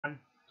And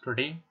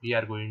today we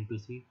are going to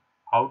see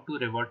how to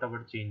revert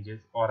our changes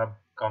or a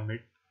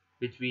commit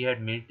which we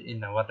had made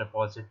in our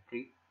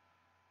repository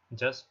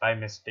just by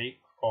mistake,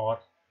 or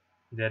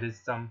there is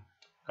some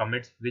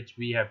commits which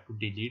we have to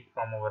delete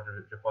from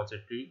our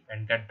repository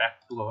and get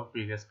back to our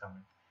previous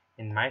commit.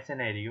 In my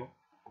scenario,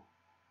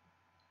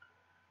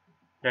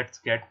 let's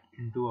get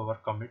into our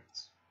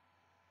commits.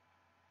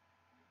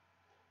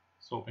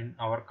 So in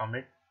our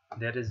commit,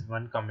 there is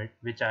one commit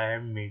which I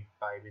have made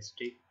by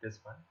mistake, this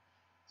one.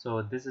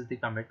 So this is the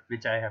commit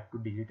which I have to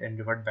delete and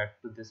revert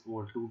back to this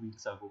old 2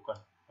 weeks ago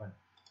one.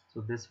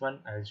 So this one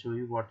I'll show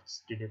you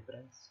what's the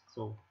difference.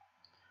 So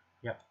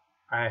yeah,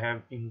 I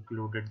have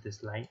included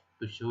this line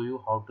to show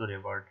you how to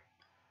revert.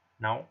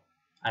 Now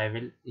I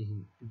will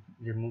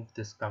remove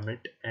this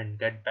commit and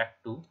get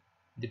back to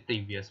the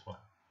previous one,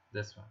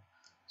 this one.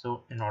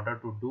 So in order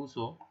to do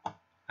so,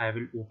 I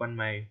will open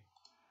my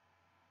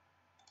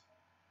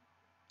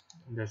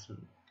this,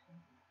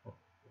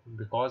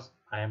 because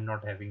I am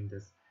not having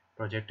this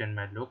project in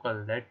my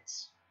local.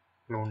 Let's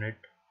clone it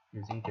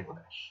using git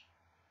bash.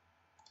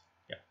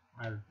 Yeah,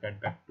 I'll get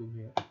back to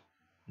here.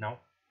 Now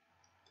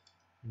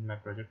in my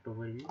project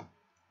overview,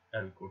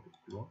 I'll go to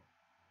clone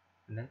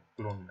and then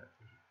clone my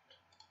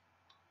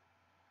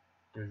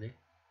project using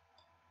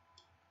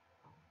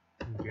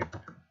git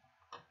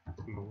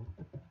clone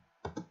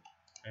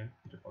and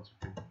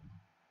repository.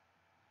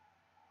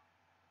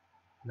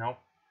 Now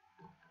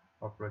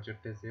our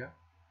project is here.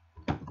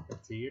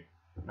 Let's see it.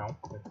 Now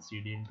let's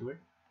cd into it.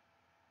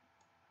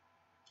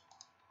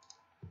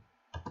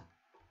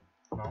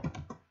 Now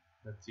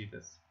let's see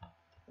this.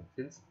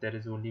 Since there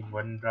is only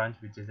one branch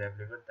which is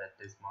available,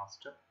 that is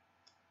master,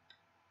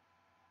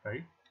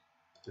 right?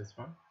 This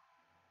one,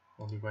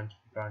 only one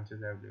branch is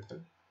available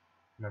in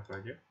my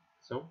project.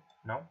 So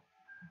now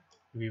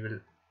we will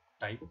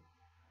type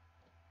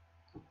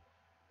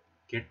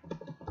git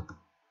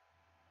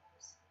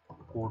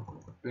code.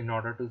 In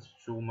order to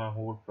show my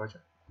whole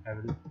project, I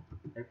will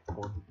type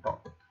code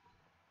dot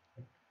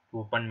to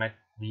open my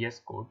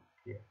VS code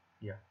here.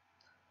 Yeah,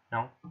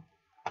 now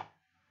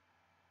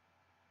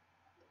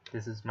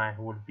this is my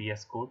whole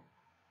VS code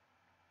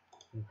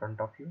in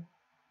front of you.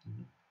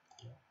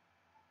 Yeah,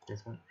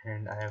 this one,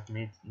 and I have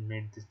made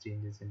these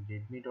changes in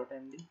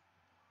readme.md.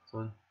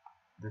 So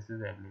this is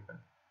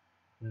available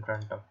in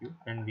front of you,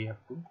 and we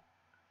have to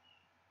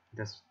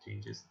just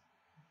changes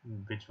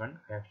which one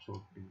I have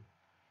showed to you.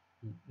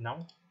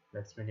 Now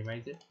let's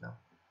minimize it. Now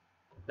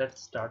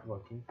let's start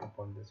working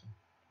upon this one.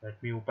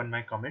 Let me open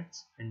my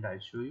comments and I'll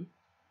show you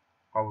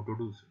how to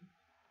do so.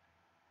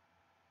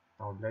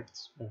 Now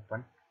let's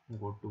open,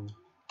 go to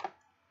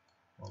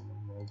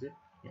minimize it,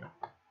 yeah,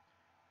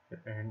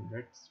 and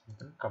let's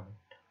open commit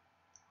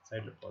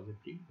side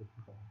repository,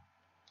 open commit.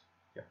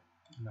 Yeah,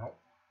 now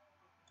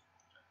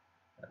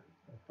I'll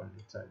open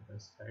it side by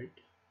side.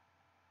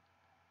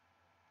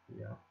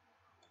 Yeah,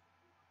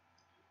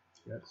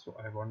 yeah, so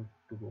I want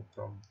to go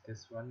from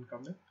this one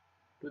commit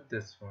to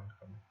this one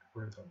commit,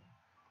 full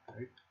commit,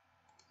 right?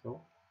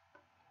 So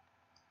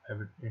I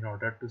will, in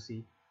order to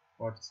see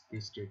what's the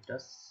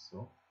status,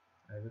 so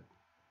I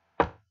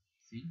will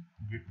see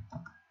git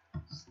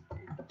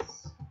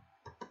status,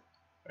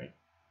 right?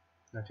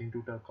 Nothing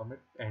to commit,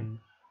 and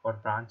our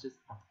branch is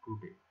up to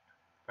date.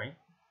 Fine.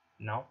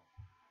 Now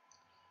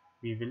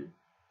we will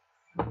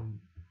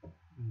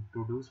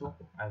to do so,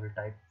 I will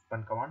type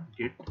one command,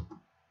 git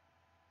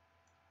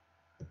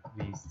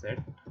reset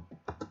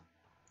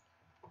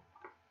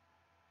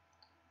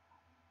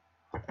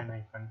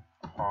hyphen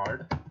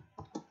hard,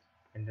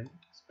 and then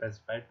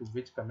specify to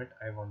which commit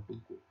I want to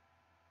go.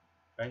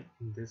 Fine.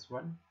 In this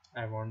one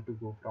I want to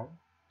go from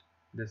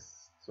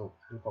this, so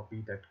I'll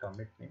copy that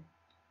commit name.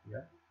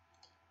 Yeah,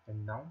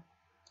 and now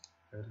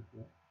I will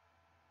go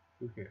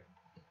to here,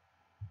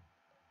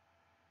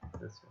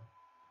 this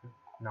one.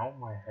 Now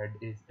my head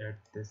is at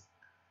this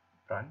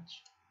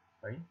branch.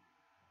 Fine.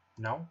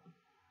 Now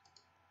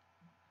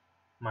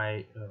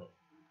my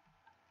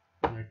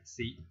let's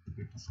see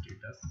git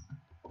status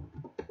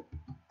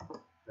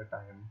that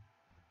I am,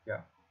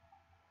 yeah,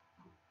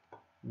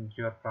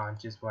 your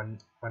branch is one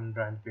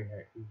branch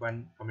behind,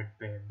 one commit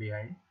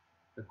behind,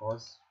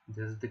 because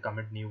this is the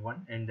commit new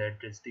one and that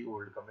is the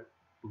old commit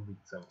 2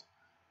 weeks ago,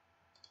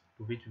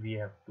 to which we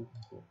have to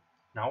go.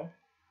 Now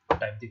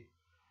type the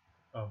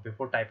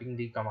before typing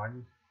the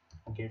command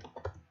git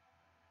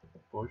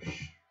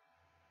push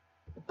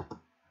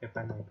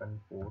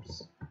hyphen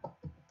force,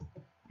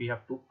 we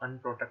have to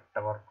unprotect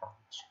our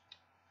branch.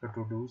 So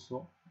to do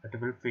so, it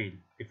will fail.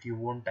 If you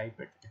won't type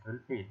it, it will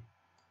fail.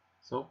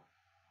 So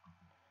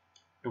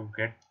to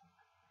get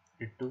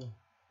it to,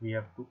 we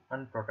have to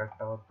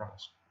unprotect our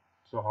branch.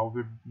 So how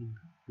would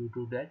you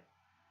do that?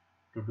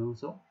 To do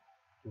so,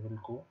 you will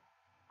go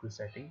to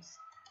settings,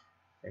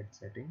 site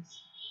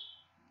settings.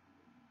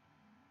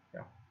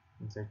 Yeah,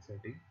 inside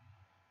setting,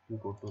 you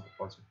go to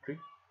repository,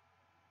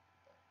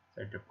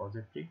 site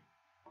repository,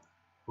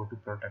 go to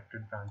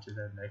protected branches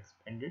and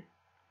expanded.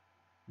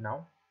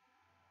 Now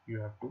you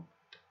have to,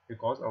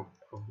 because of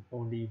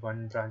only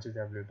one branch is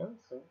available,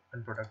 so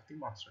unprotect the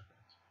master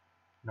branch.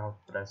 Now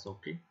press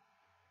OK.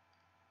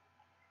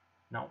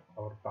 Now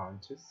our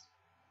branch is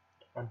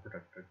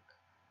unprotected.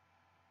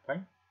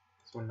 Fine.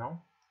 So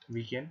now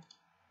we can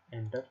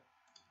enter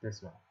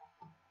this one.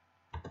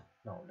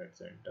 Now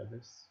let's enter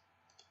this.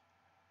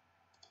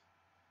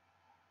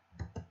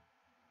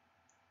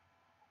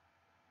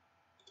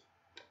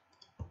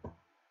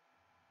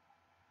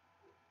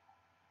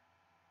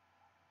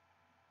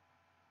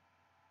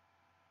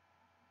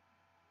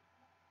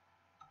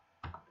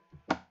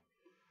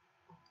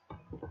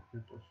 We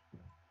push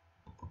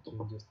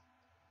changes,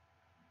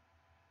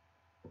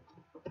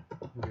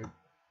 git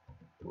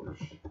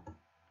push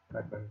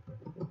background.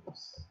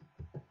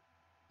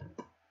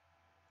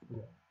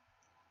 Yeah.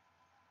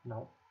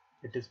 Now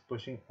it is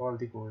pushing all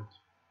the code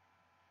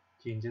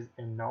changes,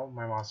 and now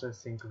my master is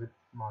synced with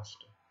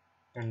master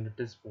and it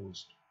is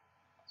forced.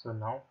 So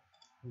now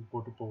we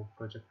go to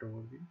project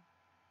overview.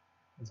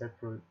 Inside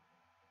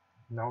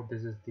now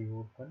this is the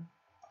old one,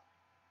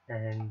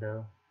 and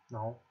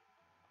now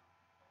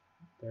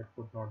that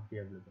would not be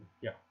available.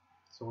 Yeah,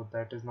 so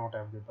that is not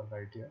available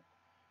right here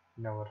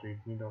in our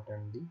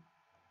readme.md.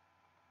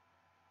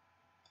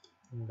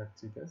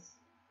 Let's see this.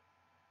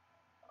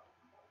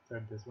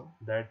 That this one,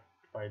 that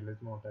file is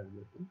not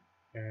available.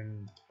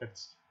 And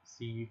let's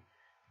see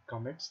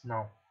commits.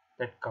 Now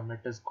that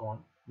commit is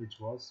gone, which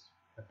was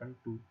happened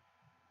to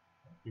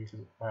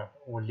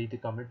only the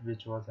commit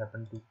which was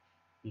happened to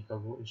week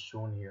ago is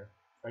shown here,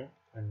 right?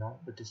 And now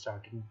it is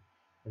starting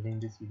building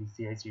the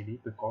CI/CD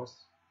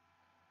because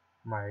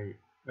my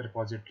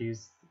repository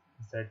is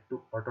set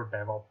to auto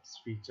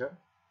DevOps feature.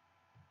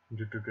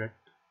 Due to that,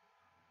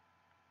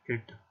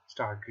 it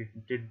started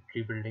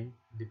rebuilding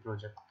the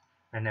project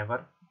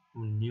whenever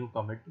new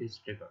commit is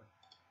triggered,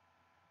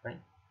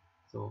 right?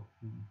 So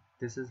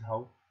this is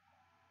how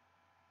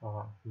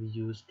we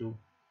used to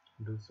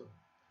do so.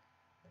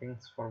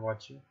 Thanks for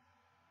watching,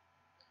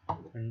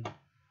 and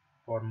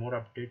for more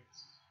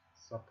updates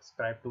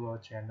subscribe to our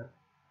channel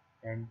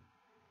and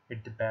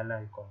hit the bell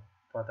icon.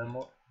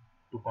 Furthermore,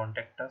 to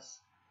contact us,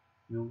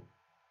 you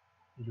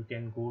you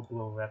can go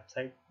to our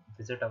website,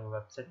 visit our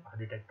website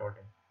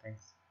architect.in.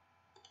 Thanks.